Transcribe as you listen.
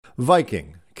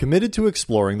Viking, committed to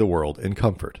exploring the world in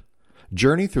comfort.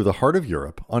 Journey through the heart of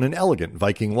Europe on an elegant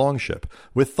Viking longship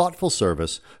with thoughtful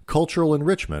service, cultural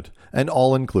enrichment, and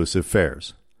all-inclusive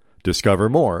fares. Discover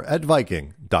more at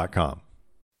Viking.com.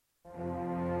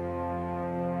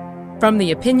 From the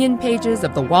opinion pages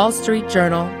of the Wall Street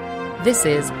Journal, this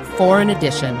is Foreign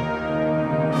Edition.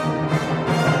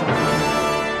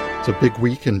 It's a big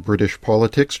week in British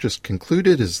politics just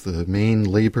concluded as the main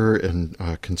Labour and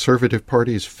Conservative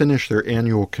parties finish their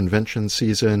annual convention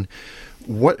season.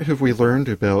 What have we learned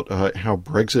about how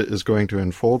Brexit is going to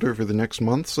unfold over the next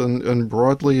months and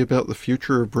broadly about the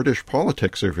future of British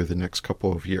politics over the next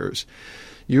couple of years?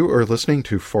 You are listening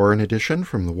to Foreign Edition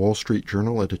from the Wall Street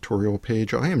Journal editorial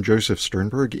page. I am Joseph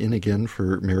Sternberg, in again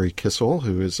for Mary Kissel,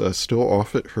 who is still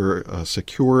off at her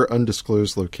secure,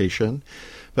 undisclosed location.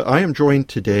 But I am joined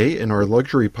today in our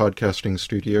luxury podcasting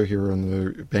studio here on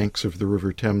the banks of the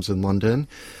River Thames in London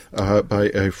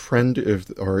by a friend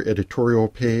of our editorial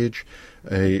page,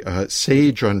 a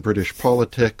sage on British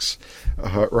politics,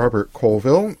 Robert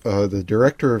Colville, the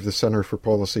director of the Centre for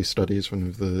Policy Studies, one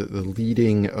of the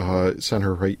leading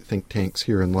centre-right think tanks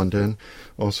here in London,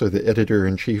 also the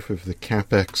editor-in-chief of the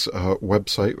CapEx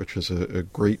website, which is a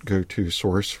great go-to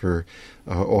source for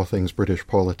all things British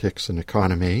politics and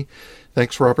economy.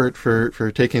 Thanks, Robert,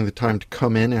 for taking the time to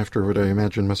come in after what I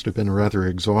imagine must have been a rather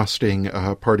exhausting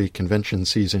party convention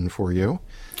season for you.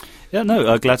 Yeah,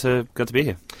 no, glad to be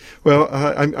here. Well,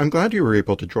 I'm glad you were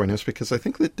able to join us because I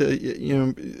think that,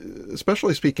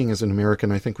 especially speaking as an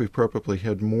American, I think we've probably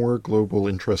had more global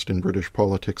interest in British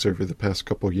politics over the past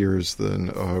couple of years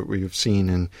than we have seen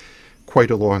in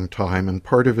quite a long time. And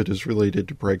part of it is related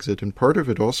to Brexit, and part of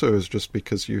it also is just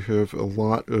because you have a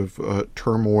lot of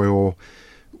turmoil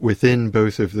within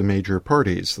both of the major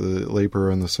parties, the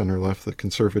Labour on the center-left, the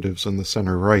Conservatives on the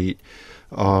center-right.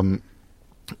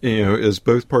 As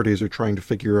both parties are trying to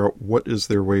figure out what is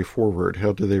their way forward,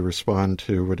 how do they respond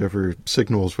to whatever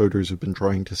signals voters have been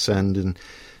trying to send, and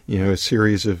a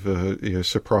series of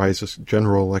surprise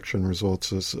general election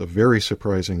results is a very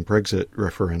surprising Brexit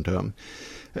referendum.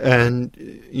 And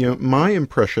my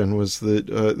impression was that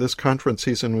this conference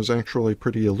season was actually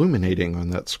pretty illuminating on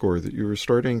that score, that you were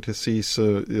starting to see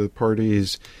the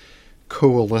parties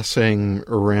coalescing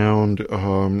around,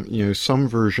 some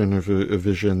version of a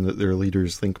vision that their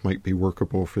leaders think might be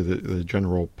workable for the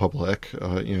general public,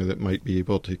 that might be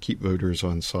able to keep voters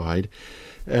on side.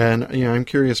 And, I'm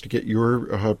curious to get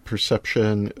your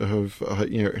perception of,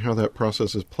 how that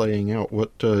process is playing out.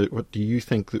 What do you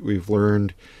think that we've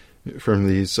learned from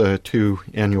these two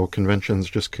annual conventions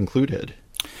just concluded?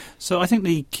 So I think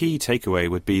the key takeaway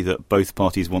would be that both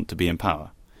parties want to be in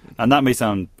power. And that may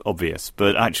sound obvious,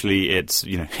 but actually it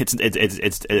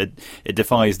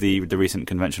defies the recent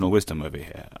conventional wisdom over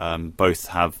here. Both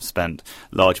have spent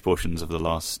large portions of the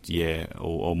last year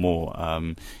or more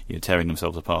tearing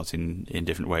themselves apart in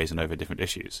different ways and over different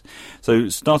issues. So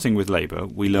starting with Labour,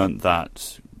 we learnt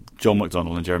that John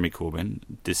McDonnell and Jeremy Corbyn,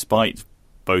 despite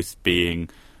both being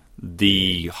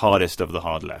the hardest of the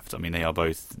hard left, I mean, they are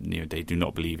both, they do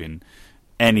not believe in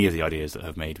any of the ideas that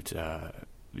have made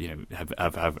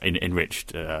have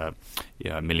enriched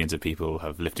millions of people,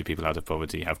 have lifted people out of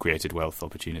poverty, have created wealth,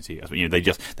 opportunity.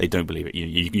 They don't believe it.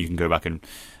 You can go back and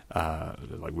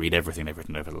read everything they've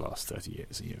written over the last 30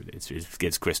 years.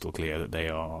 It's crystal clear that they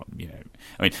are.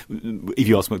 If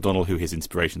you ask McDonnell who his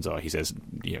inspirations are, he says,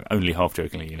 only half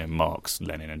jokingly, Marx,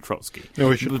 Lenin, and Trotsky. No,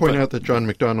 we should point out that John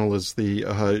McDonnell is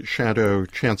the shadow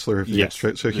chancellor of the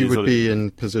Exchequer, so he would be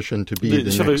in position to be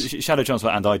the shadow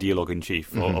chancellor and ideologue in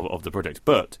chief of the project,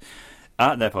 but.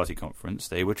 At their party conference,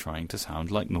 they were trying to sound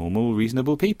like normal,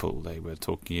 reasonable people. They were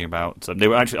talking about... they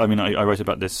were actually... I wrote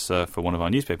about this for one of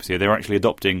our newspapers here. They were actually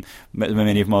adopting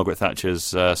many of Margaret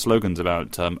Thatcher's slogans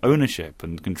about ownership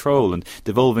and control and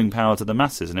devolving power to the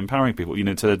masses and empowering people.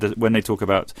 When they talk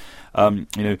about,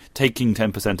 taking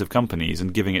 10% of companies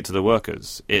and giving it to the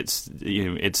workers, it's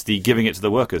the giving it to the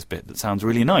workers bit that sounds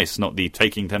really nice, not the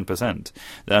taking 10%.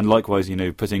 And likewise,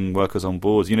 putting workers on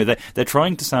boards. They're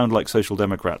trying to sound like social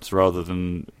democrats rather than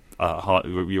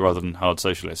hard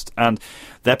socialist, and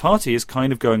their party is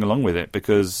kind of going along with it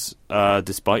because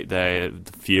despite their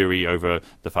fury over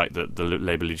the fact that the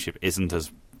Labour leadership isn't as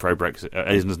pro-Brexit,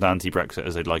 isn't as anti-Brexit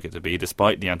as they'd like it to be,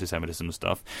 despite the anti-Semitism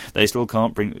stuff, they still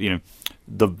can't bring,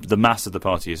 the mass of the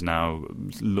party is now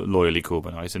loyally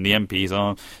Corbynite, and the MPs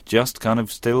are just kind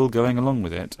of still going along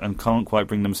with it and can't quite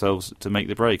bring themselves to make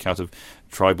the break out of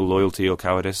tribal loyalty or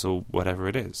cowardice or whatever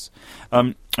it is.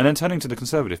 And then turning to the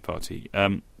Conservative Party,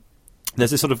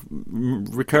 there's this sort of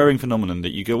recurring phenomenon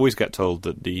that you always get told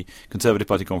that the Conservative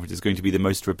Party conference is going to be the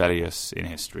most rebellious in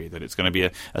history, that it's going to be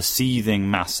a seething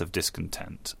mass of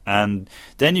discontent. And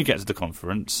then you get to the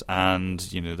conference, and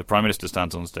the Prime Minister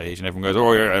stands on stage, and everyone goes,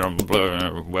 "Oh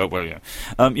yeah, well, yeah."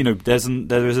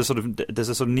 There's a sort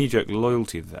of knee-jerk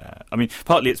loyalty there. I mean,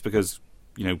 partly it's because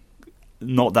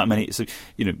not that many. So,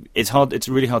 it's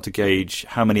really hard to gauge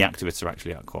how many activists are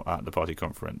actually at the party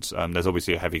conference. There's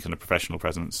obviously a heavy kind of professional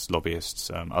presence, lobbyists,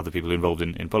 other people involved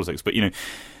in politics. But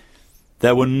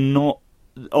there were not.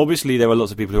 Obviously, there were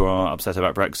lots of people who are upset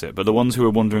about Brexit, but the ones who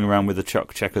were wandering around with the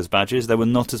Chuck Checkers badges, there were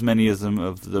not as many of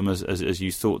them as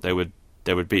you thought there would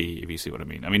be. If you see what I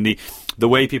mean. I mean, the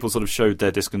way people sort of showed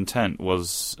their discontent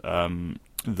was.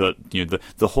 That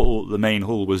the main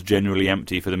hall was generally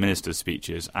empty for the ministers'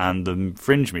 speeches, and the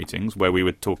fringe meetings where we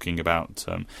were talking about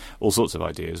all sorts of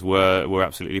ideas were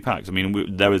absolutely packed. I mean,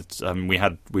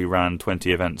 we ran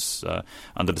 20 events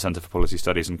under the Centre for Policy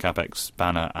Studies and CapEx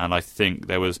banner, and I think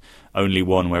there was only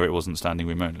one where it wasn't standing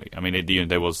room only. I mean,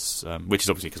 there was, which is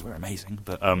obviously because we're amazing,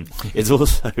 but it's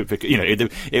also because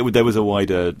there was a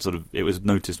wider sort of, it was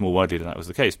noticed more widely than that was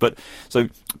the case. But so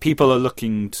people are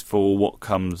looking for what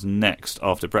comes next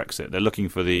after Brexit. They're looking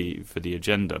for the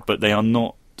agenda, but they are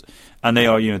not, and they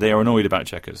are annoyed about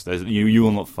Chequers. You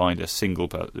will not find a single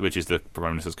person, which is the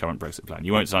Prime Minister's current Brexit plan.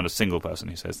 You won't find a single person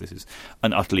who says this is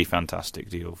an utterly fantastic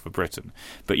deal for Britain.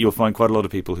 But you'll find quite a lot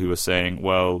of people who are saying,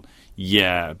 well,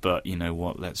 yeah, but you know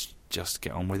what? Let's just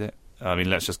get on with it. I mean,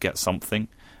 let's just get something,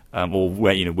 or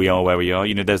where we are where we are.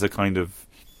 There's a kind of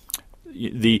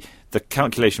the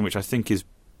calculation which I think is.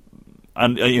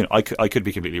 And I could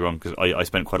be completely wrong because I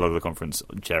spent quite a lot of the conference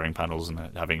chairing panels and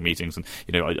having meetings, and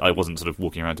I wasn't sort of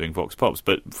walking around doing vox pops.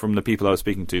 But from the people I was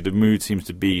speaking to, the mood seems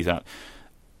to be that,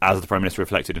 as the Prime Minister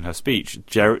reflected in her speech,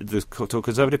 the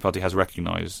Conservative Party has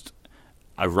recognised,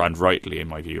 and rightly in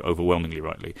my view, overwhelmingly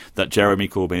rightly, that Jeremy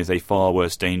Corbyn is a far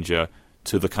worse danger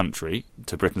to the country,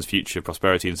 to Britain's future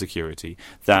prosperity and security,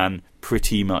 than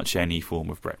pretty much any form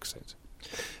of Brexit.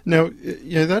 Now,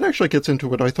 that actually gets into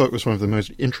what I thought was one of the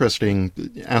most interesting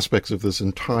aspects of this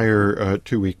entire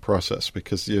 2-week process,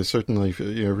 because certainly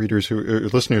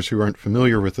listeners who aren't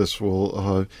familiar with this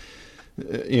will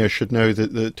should know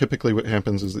that typically what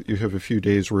happens is that you have a few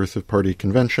days worth of party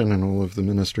convention, and all of the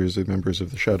ministers and members of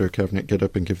the shadow cabinet get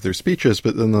up and give their speeches.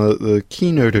 But then the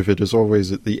keynote of it is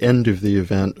always at the end of the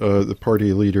event. The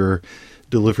party leader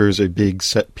delivers a big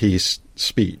set-piece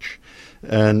speech.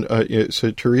 And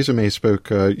so Theresa May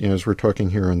spoke, as we're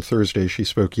talking here on Thursday, she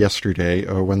spoke yesterday,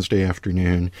 Wednesday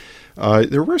afternoon.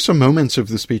 There were some moments of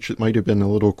the speech that might have been a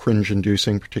little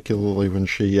cringe-inducing, particularly when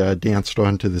she danced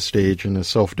onto the stage in a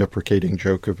self-deprecating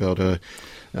joke about a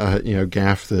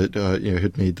gaffe that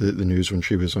had made the news when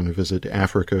she was on a visit to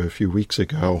Africa a few weeks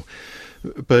ago.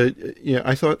 But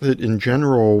I thought that in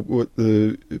general, what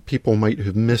the people might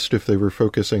have missed if they were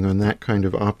focusing on that kind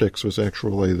of optics was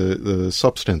actually the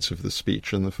substance of the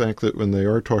speech, and the fact that when they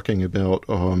are talking about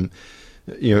how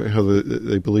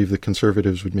they believe the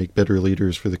Conservatives would make better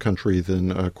leaders for the country than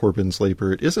Corbyn's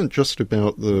Labour, it isn't just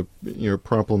about the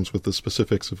problems with the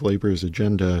specifics of Labour's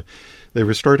agenda. They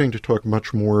were starting to talk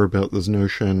much more about this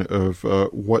notion of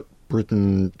what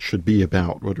Britain should be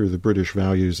about. What are the British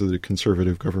values that a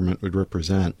Conservative government would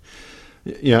represent?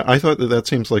 Yeah, I thought that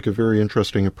seems like a very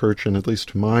interesting approach, and at least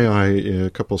to my eye, a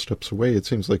couple steps away, it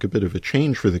seems like a bit of a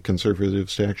change for the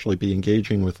Conservatives to actually be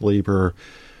engaging with Labour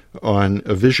on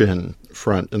a vision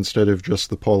front instead of just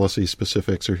the policy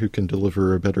specifics or who can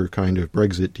deliver a better kind of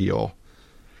Brexit deal.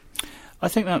 I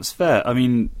think that's fair. I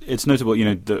mean, it's notable,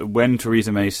 that when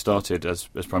Theresa May started as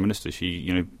Prime Minister,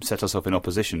 she, set herself in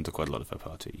opposition to quite a lot of her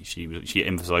party. She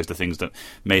emphasised the things that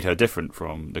made her different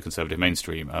from the Conservative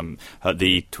mainstream.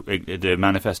 The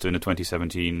manifesto in the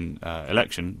 2017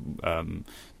 election,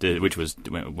 which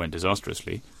went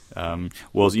disastrously,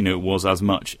 was as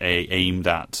much aimed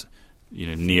at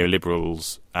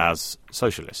neoliberals as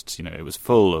socialists. It was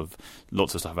full of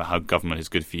lots of stuff about how government is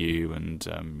good for you, and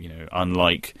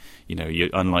unlike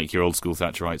your old school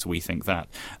Thatcherites, we think that.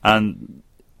 And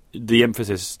the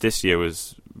emphasis this year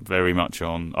was very much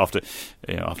on after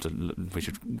we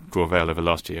should draw a veil over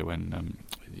last year when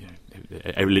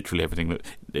literally everything that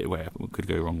could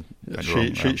go wrong.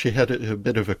 She had a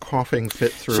bit of a coughing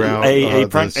fit throughout.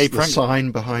 The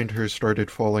sign behind her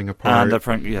started falling apart, and a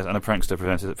prankster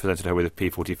presented her with a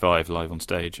P45 live on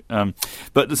stage.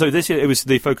 But so this year,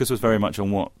 the focus was very much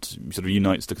on what sort of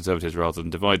unites the Conservatives rather than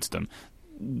divides them,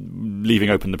 leaving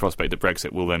open the prospect that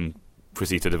Brexit will then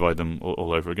proceed to divide them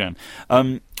all over again.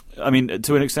 I mean,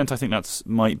 to an extent, I think that's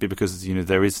might be because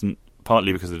there isn't.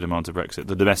 Partly because of the demands of Brexit,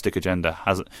 the domestic agenda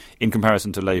hasn't, in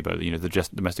comparison to Labour, the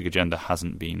domestic agenda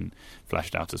hasn't been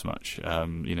fleshed out as much.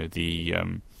 The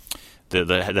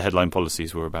headline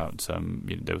policies were about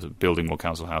there was building more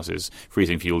council houses,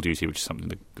 freezing fuel duty, which is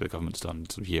something the government's done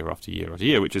sort of year after year after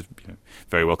year, which is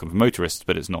very welcome for motorists,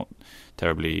 but it's not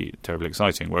terribly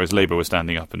exciting. Whereas Labour was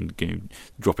standing up and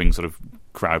dropping sort of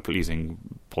crowd-pleasing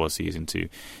policies into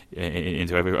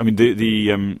every. I mean,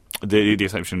 the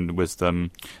exception was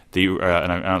an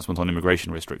announcement on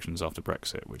immigration restrictions after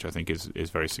Brexit, which I think is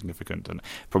very significant and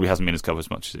probably hasn't been as covered as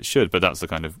much as it should. But that's the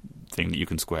kind of thing that you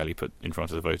can squarely put in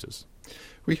front of the voters.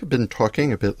 We have been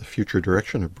talking about the future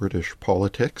direction of British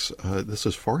politics. This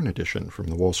is Foreign Edition from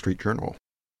the Wall Street Journal.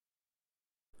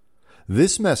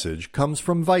 This message comes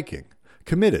from Viking,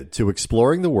 committed to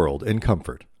exploring the world in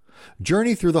comfort.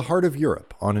 Journey through the heart of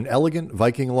Europe on an elegant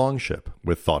Viking longship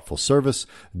with thoughtful service,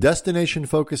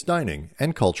 destination-focused dining,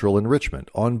 and cultural enrichment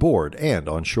on board and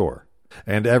on shore.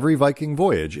 And every Viking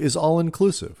voyage is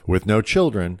all-inclusive, with no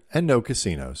children and no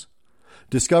casinos.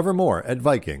 Discover more at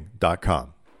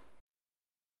Viking.com.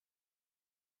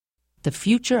 The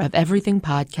Future of Everything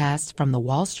podcast from the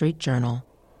Wall Street Journal.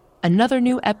 Another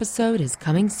new episode is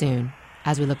coming soon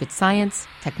as we look at science,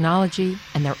 technology,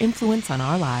 and their influence on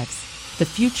our lives. The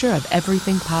Future of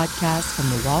Everything podcast from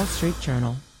the Wall Street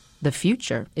Journal. The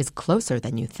future is closer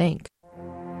than you think.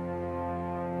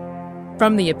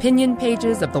 From the opinion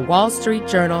pages of the Wall Street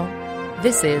Journal,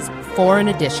 this is Foreign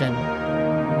Edition.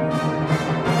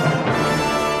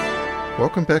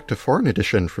 Welcome back to Foreign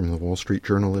Edition from the Wall Street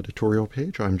Journal editorial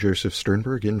page. I'm Joseph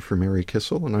Sternberg, in for Mary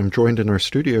Kissel, and I'm joined in our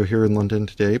studio here in London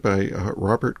today by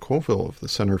Robert Colville of the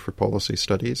Center for Policy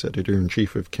Studies,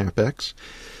 editor-in-chief of CapX.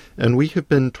 And we have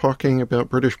been talking about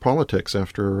British politics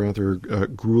after a rather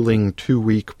grueling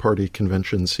 2-week party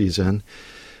convention season.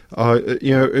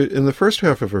 In the first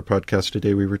half of our podcast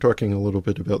today, we were talking a little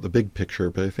bit about the big picture,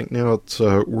 but I think now it's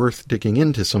worth digging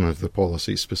into some of the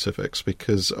policy specifics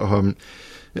because,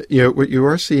 what you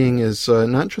are seeing is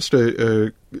not just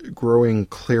a growing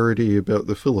clarity about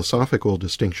the philosophical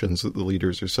distinctions that the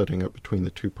leaders are setting up between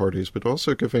the two parties, but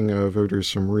also giving voters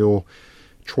some real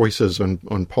choices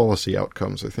on policy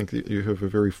outcomes. I think that you have a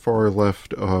very far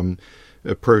left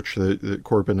approach that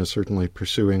Corbyn is certainly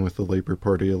pursuing with the Labour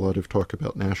Party. A lot of talk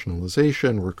about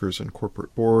nationalisation, workers and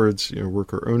corporate boards,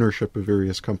 worker ownership of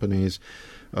various companies.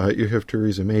 You have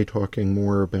Theresa May talking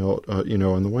more about,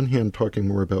 on the one hand, talking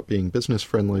more about being business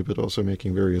friendly, but also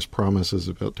making various promises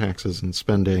about taxes and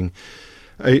spending.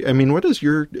 I mean, what is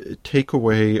your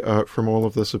takeaway from all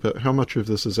of this about how much of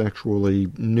this is actually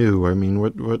new? I mean,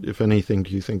 what, if anything,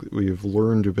 do you think that we have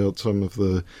learned about some of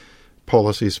the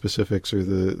policy specifics or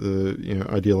the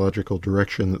ideological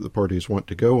direction that the parties want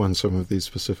to go on some of these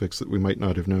specifics that we might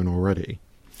not have known already?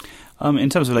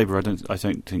 In terms of Labour, I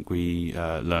don't think we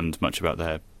learned much about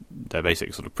their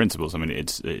basic sort of principles. I mean,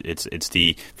 it's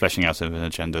the fleshing out of an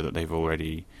agenda that they've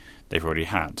already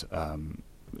had.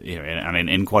 And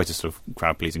in quite a sort of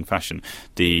crowd-pleasing fashion.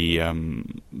 The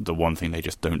one thing they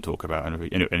just don't talk about,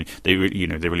 and they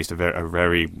released a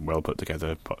very well put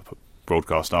together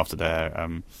broadcast after their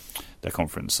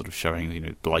conference, sort of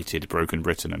showing blighted, broken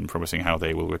Britain and promising how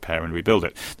they will repair and rebuild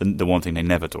it. The one thing they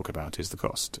never talk about is the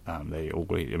cost. They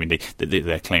always,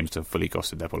 their claims to have fully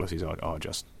costed their policies are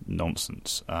just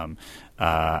nonsense. And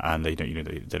they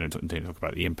don't talk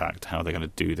about the impact, how they're going to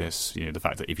do this. The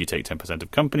fact that if you take 10% of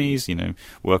companies,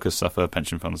 workers suffer,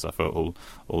 pension funds suffer, all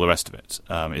the rest of it.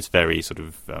 It's very sort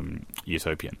of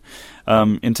utopian.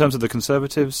 In terms of the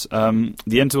Conservatives,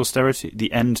 the end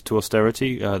to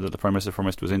austerity that the Prime Minister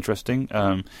promised was interesting,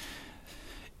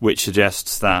 which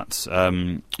suggests that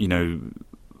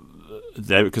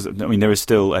there is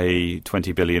still a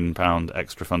 £20 billion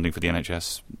extra funding for the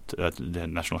NHS, the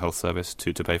National Health Service,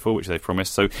 to pay for, which they've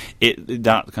promised. So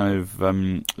that kind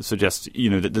of suggests,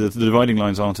 that the dividing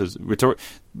lines aren't as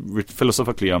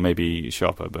philosophically are maybe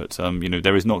sharper, but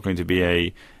there is not going to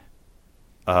be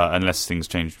unless things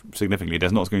change significantly,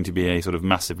 there's not going to be a sort of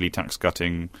massively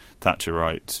tax-cutting,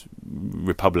 Thatcherite,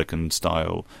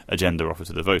 Republican-style agenda offered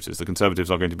to the voters. The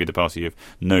Conservatives are going to be the party of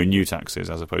no new taxes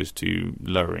as opposed to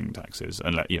lowering taxes,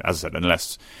 unless, as I said,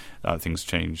 unless things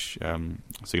change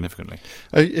significantly.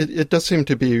 It does seem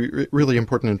to be really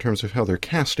important in terms of how they're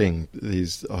casting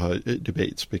these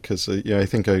debates, because I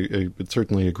think I would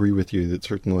certainly agree with you that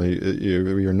certainly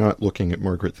we are not looking at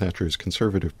Margaret Thatcher's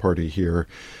Conservative Party here.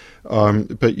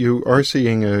 But you are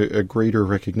seeing a greater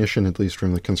recognition, at least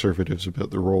from the Conservatives, about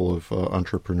the role of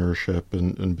entrepreneurship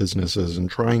and businesses, and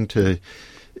trying to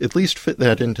at least fit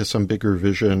that into some bigger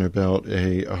vision about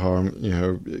a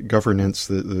governance.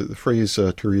 The phrase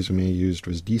Theresa May used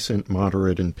was decent,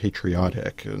 moderate, and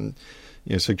patriotic, and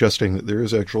suggesting that there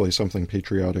is actually something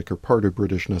patriotic or part of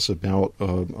Britishness about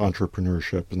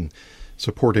entrepreneurship and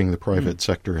supporting the private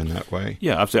sector in that way.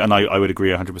 Yeah, absolutely, and I would agree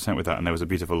 100% with that. And there was a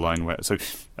beautiful line where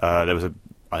there was a.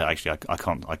 I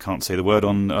can't say the word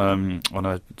on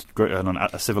a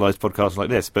civilized podcast like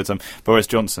this, but Boris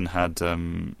Johnson had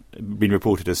been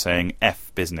reported as saying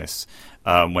 "F business"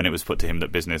 when it was put to him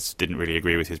that business didn't really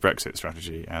agree with his Brexit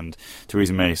strategy, and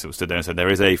Theresa May sort of stood there and said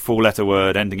there is a four-letter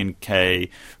word ending in K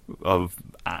of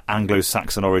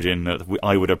Anglo-Saxon origin that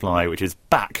I would apply, which is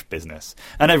 "back business,"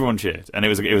 and everyone cheered, and it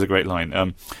was a great line.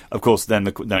 Of course, then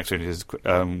the next question is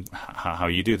how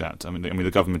you do that. I mean,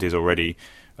 the government is already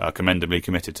commendably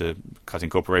committed to cutting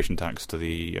corporation tax to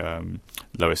the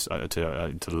lowest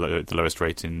the lowest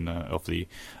rate in of the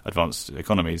advanced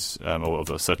economies,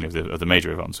 or certainly of the major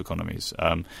advanced economies.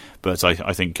 But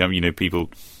I think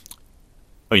people.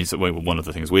 So one of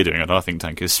the things we're doing at our think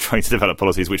tank is trying to develop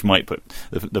policies which might put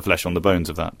the flesh on the bones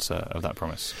of that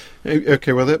promise.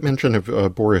 Okay, well, that mention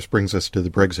of Boris brings us to the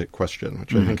Brexit question,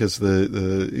 which I think is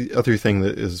the other thing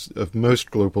that is of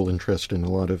most global interest in a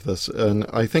lot of this. And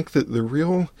I think that the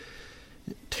real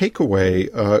takeaway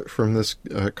from this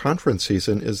conference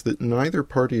season is that neither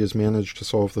party has managed to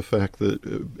solve the fact that,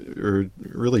 or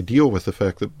really deal with the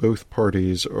fact that both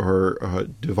parties are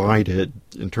divided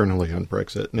internally on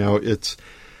Brexit. Now, it's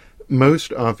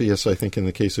most obvious, I think, in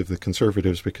the case of the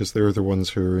Conservatives, because they're the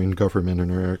ones who are in government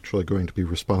and are actually going to be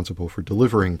responsible for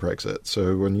delivering Brexit.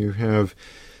 So when you have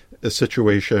a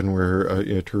situation where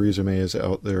Theresa May is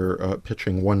out there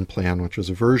pitching one plan, which is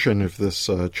a version of this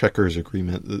Chequers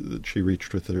agreement that she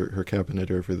reached with her cabinet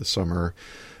over the summer.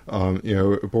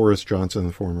 Boris Johnson,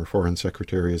 the former foreign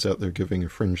secretary, is out there giving a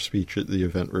fringe speech at the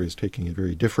event where he's taking a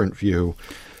very different view.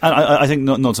 And I think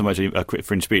not so much a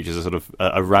fringe speech as a sort of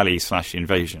a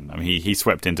rally/invasion. I mean, he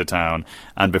swept into town,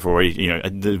 and before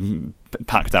he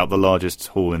packed out the largest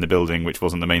hall in the building, which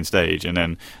wasn't the main stage, and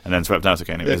then swept out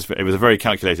again. It was a very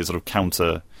calculated sort of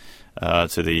counter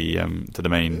to the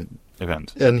main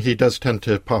event. And he does tend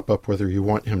to pop up whether you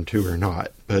want him to or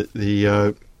not. But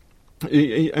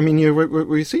what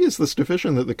we see is this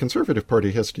division that the Conservative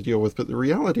Party has to deal with, but the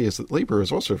reality is that Labour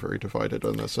is also very divided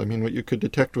on this. I mean, what you could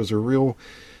detect was a real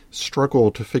struggle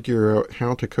to figure out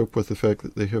how to cope with the fact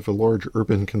that they have a large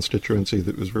urban constituency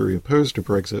that was very opposed to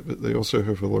Brexit, but they also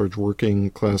have a large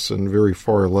working class and very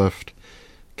far left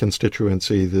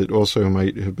constituency that also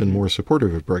might have been more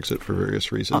supportive of Brexit for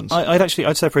various reasons.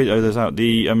 I'd separate those out.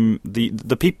 The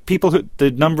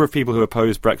number of people who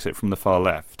oppose Brexit from the far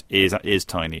left is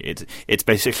tiny. It's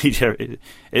basically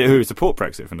who support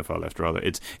Brexit from the far left rather.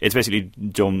 It's basically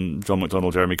John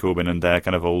McDonnell, Jeremy Corbyn, and their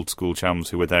kind of old school chums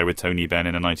who were there with Tony Benn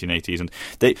in the 1980s, and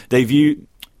they view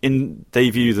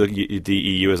the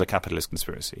EU as a capitalist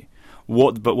conspiracy.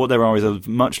 What there are is a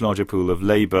much larger pool of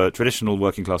traditional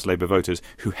working class Labour voters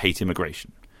who hate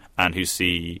immigration and who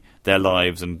see their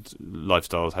lives and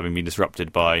lifestyles having been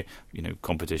disrupted by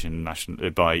competition,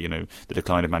 by the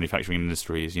decline of manufacturing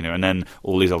industries, and then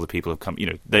all these other people have come.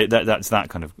 That's that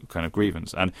kind of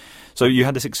grievance, and so you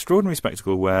had this extraordinary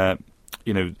spectacle where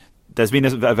there's been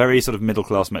a very sort of middle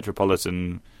class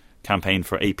metropolitan campaign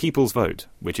for a people's vote,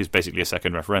 which is basically a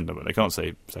second referendum, but they can't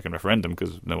say second referendum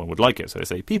because no one would like it, so they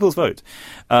say people's vote.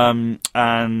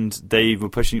 And they were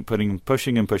pushing to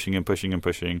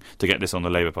get this on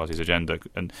the Labour Party's agenda,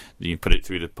 and you put it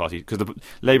through the party, because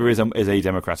Labour is a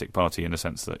democratic party in the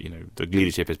sense that the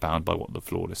leadership is bound by what the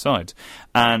floor decides.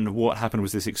 And what happened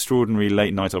was this extraordinary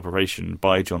late night operation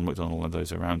by John McDonnell and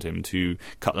those around him to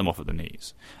cut them off at the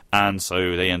knees. And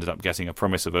so they ended up getting a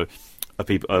promise of a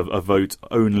vote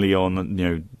only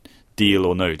on deal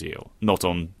or no deal, not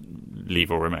on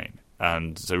leave or remain.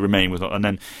 And so Remain was not. And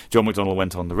then John McDonnell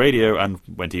went on the radio and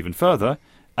went even further.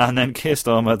 And then Keir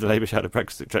Starmer, the Labour Shadow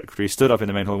Secretary, stood up in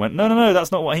the main hall and went, "No,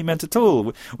 that's not what he meant at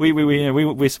all.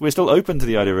 We're still open to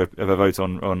the idea of a vote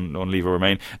on leave or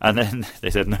remain." And then they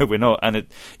said, "No, we're not." And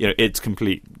it's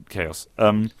complete chaos.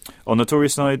 On the Tory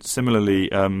side, similarly,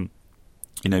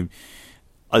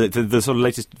 the sort of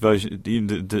latest version,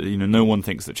 no one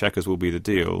thinks that Chequers will be the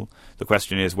deal. The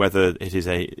question is whether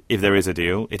if there is a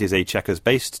deal, it is a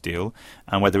Chequers-based deal,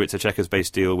 and whether it's a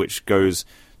Chequers-based deal which goes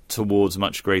towards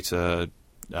much greater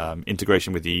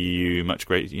integration with the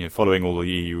EU, following all the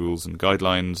EU rules and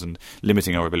guidelines, and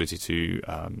limiting our ability to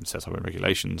set our own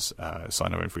regulations,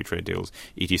 sign our own free trade deals,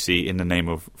 etc., in the name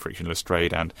of frictionless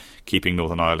trade and keeping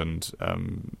Northern Ireland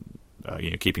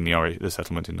keeping the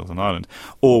settlement in Northern Ireland,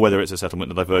 or whether it's a settlement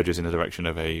that diverges in the direction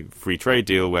of a free trade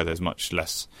deal where there's much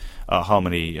less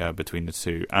harmony between the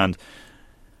two. And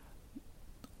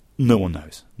no one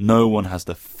knows. No one has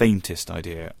the faintest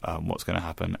idea what's going to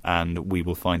happen, and we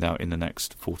will find out in the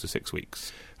next 4 to 6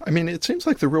 weeks. I mean, it seems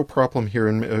like the real problem here,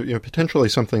 and potentially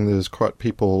something that has caught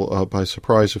people by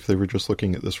surprise if they were just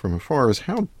looking at this from afar, is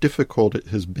how difficult it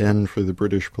has been for the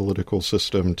British political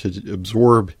system to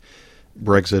absorb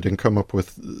Brexit and come up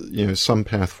with some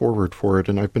path forward for it.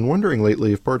 And I've been wondering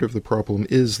lately if part of the problem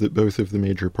is that both of the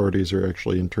major parties are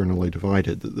actually internally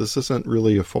divided, that this isn't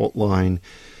really a fault line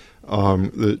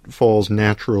that falls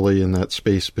naturally in that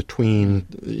space between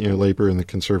Labour and the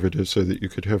Conservatives, so that you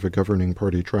could have a governing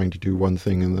party trying to do one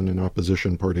thing and then an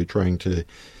opposition party trying to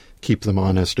keep them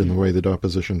honest in the way that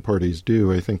opposition parties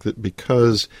do. I think that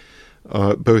because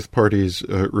both parties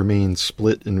remain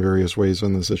split in various ways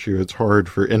on this issue, it's hard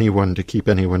for anyone to keep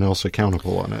anyone else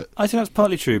accountable on it. I think that's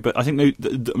partly true, but I think,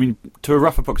 to a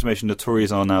rough approximation, the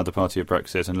Tories are now the party of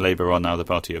Brexit and Labour are now the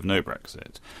party of no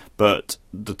Brexit. But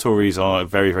the Tories are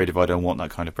very, very divided on what that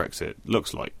kind of Brexit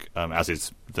looks like, as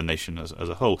is the nation as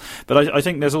a whole. But I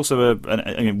think there's also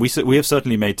we have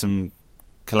certainly made some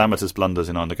calamitous blunders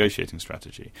in our negotiating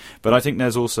strategy. But I think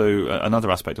there's also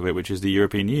another aspect of it, which is the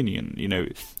European Union.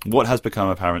 What has become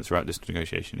apparent throughout this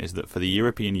negotiation is that for the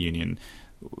European Union,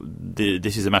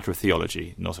 this is a matter of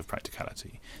theology, not of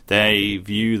practicality. They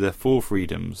view the four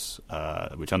freedoms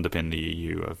which underpin the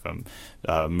EU of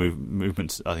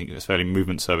movements. I think it's fairly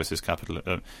movement, services,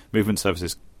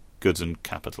 goods and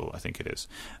capital. I think it is.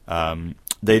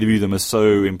 They view them as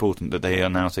so important that they are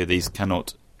now say these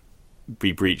cannot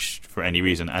be breached for any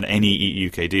reason, and any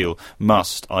EU-UK deal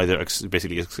must either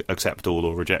basically accept all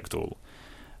or reject all.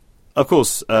 Of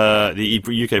course,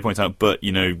 the UK points out, but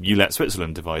you let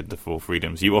Switzerland divide the four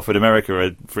freedoms. You offered America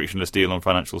a frictionless deal on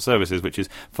financial services, which is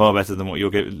far better than what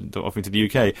you're offering to the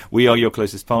UK. We are your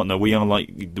closest partner. We are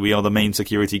the main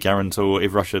security guarantor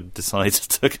if Russia decides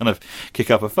to kind of kick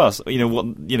up a fuss.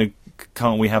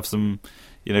 Can't we have some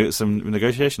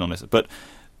negotiation on this? But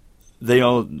they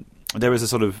are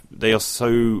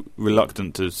so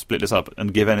reluctant to split this up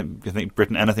and give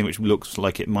Britain anything which looks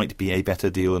like it might be a better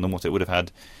deal than what it would have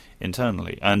had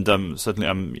internally. And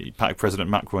certainly President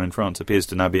Macron in France appears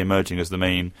to now be emerging as the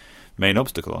main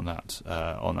obstacle on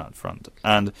that front.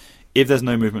 And if there's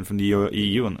no movement from the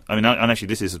EU, and actually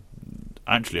this is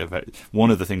actually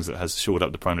one of the things that has shored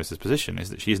up the Prime Minister's position is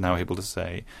that she's now able to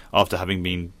say, after having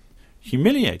been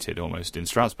humiliated almost in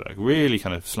Strasbourg, really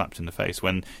kind of slapped in the face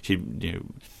when she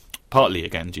partly,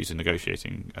 again, due to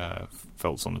negotiating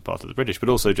faults on the part of the British, but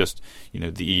also just,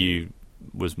 the EU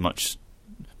was much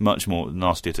more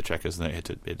nastier to Chequers than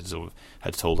it sort of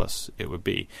had told us it would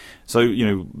be. So,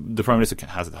 the Prime Minister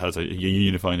has a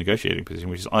unifying negotiating position,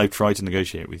 which is, I've tried to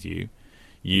negotiate with you.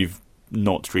 You've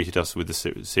not treated us with the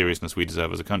seriousness we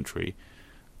deserve as a country.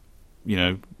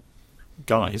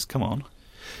 Guys, come on.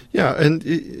 Yeah, and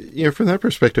from that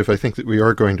perspective, I think that we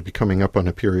are going to be coming up on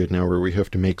a period now where we have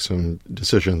to make some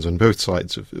decisions on both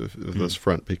sides of this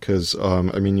front, because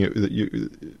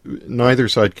neither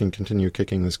side can continue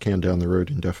kicking this can down the road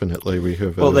indefinitely. We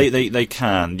have they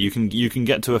can. You can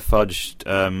get to a fudge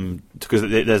because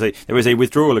there is a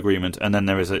withdrawal agreement, and then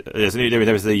there is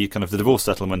the kind of the divorce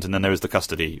settlement, and then there is the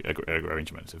custody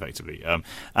arrangement, effectively.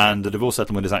 And the divorce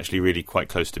settlement is actually really quite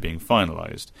close to being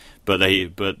finalised,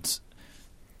 but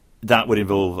that would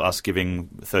involve us giving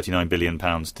 £39 billion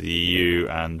to the EU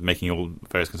and making all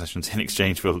various concessions in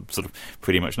exchange for sort of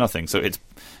pretty much nothing. So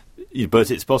but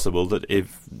it's possible that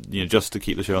if just to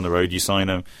keep the show on the road, you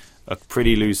sign a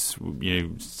pretty loose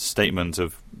statement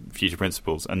of future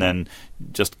principles, and then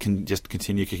just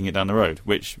continue kicking it down the road,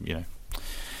 which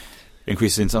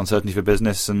increases uncertainty for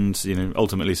business and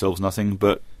ultimately solves nothing.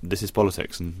 But this is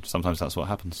politics, and sometimes that's what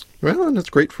happens. Well, and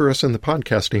it's great for us in the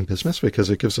podcasting business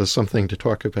because it gives us something to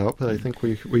talk about. But I think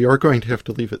we are going to have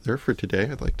to leave it there for today.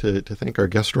 I'd like to thank our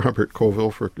guest Robert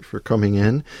Colville for coming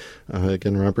in.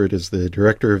 Again, Robert is the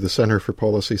director of the Centre for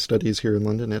Policy Studies here in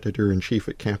London, editor-in-chief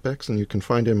at CapEx, and you can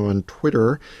find him on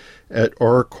Twitter at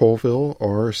rcolville,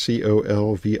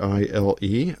 RCOLVILE.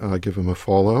 Give him a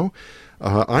follow.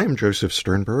 I am Joseph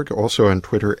Sternberg, also on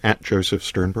Twitter at Joseph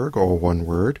Sternberg, all one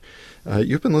word.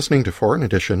 You've been listening to Foreign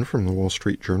Edition from the Wall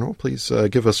Street Journal. Please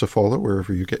give us a follow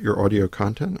wherever you get your audio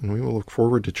content, and we will look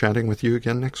forward to chatting with you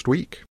again next week.